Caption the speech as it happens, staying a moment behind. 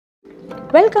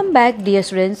Welcome back, dear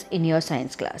students, in your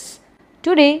science class.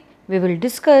 Today we will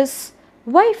discuss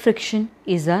why friction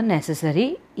is a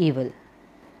necessary evil.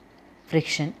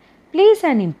 Friction plays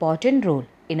an important role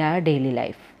in our daily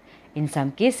life. In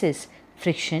some cases,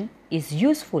 friction is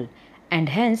useful and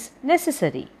hence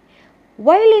necessary,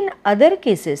 while in other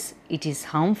cases it is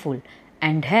harmful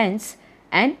and hence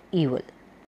an evil.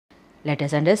 Let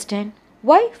us understand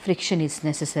why friction is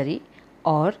necessary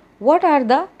or what are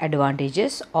the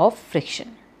advantages of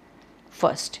friction.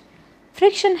 First,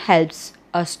 friction helps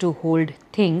us to hold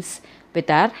things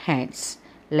with our hands,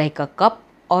 like a cup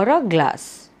or a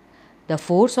glass. The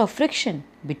force of friction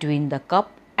between the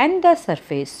cup and the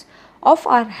surface of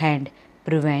our hand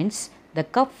prevents the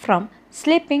cup from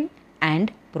slipping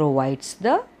and provides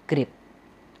the grip.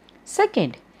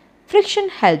 Second, friction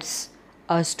helps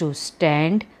us to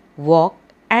stand, walk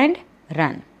and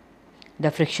run. The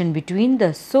friction between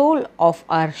the sole of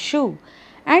our shoe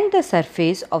and the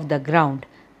surface of the ground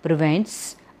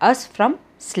prevents us from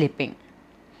slipping.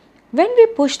 When we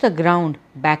push the ground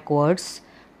backwards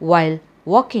while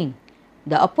walking,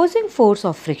 the opposing force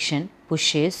of friction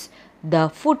pushes the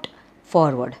foot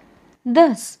forward,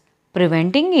 thus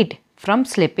preventing it from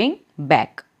slipping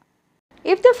back.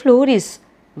 If the floor is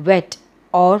wet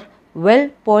or well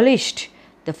polished,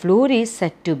 the floor is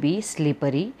said to be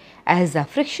slippery as the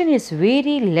friction is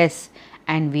very less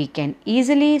and we can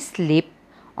easily slip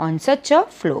on such a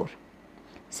floor.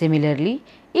 Similarly,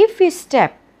 if we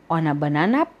step on a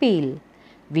banana peel,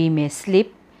 we may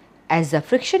slip as the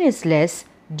friction is less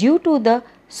due to the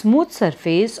smooth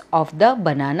surface of the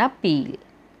banana peel.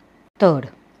 Third,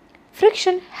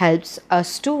 friction helps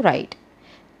us to write.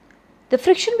 The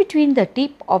friction between the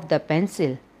tip of the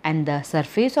pencil and the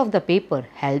surface of the paper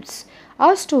helps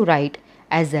us to write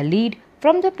as the lead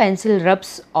from the pencil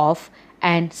rubs off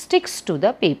and sticks to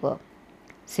the paper.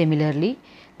 Similarly,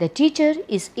 the teacher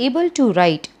is able to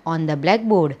write on the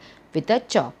blackboard with a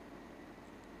chalk.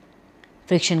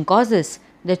 Friction causes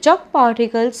the chalk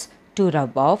particles to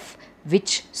rub off,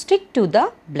 which stick to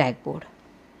the blackboard.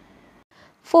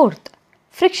 Fourth,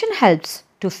 friction helps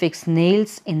to fix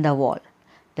nails in the wall.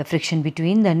 The friction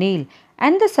between the nail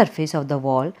and the surface of the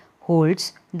wall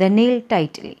holds the nail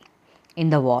tightly in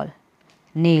the wall.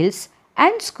 Nails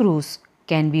and screws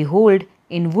can be held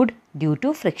in wood due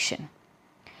to friction.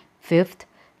 Fifth,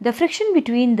 the friction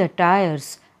between the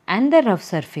tires and the rough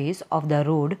surface of the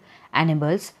road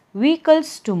enables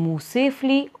vehicles to move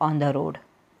safely on the road.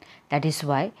 That is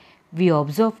why we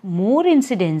observe more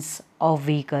incidents of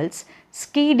vehicles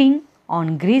skidding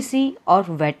on greasy or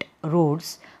wet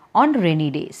roads on rainy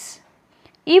days.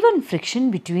 Even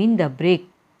friction between the brake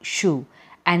shoe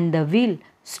and the wheel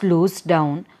slows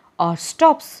down or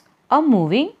stops a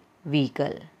moving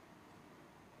vehicle.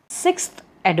 Sixth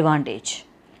advantage,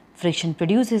 friction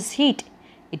produces heat.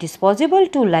 It is possible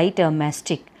to light a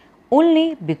matchstick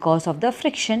only because of the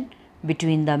friction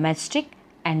between the matchstick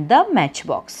and the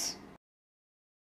matchbox.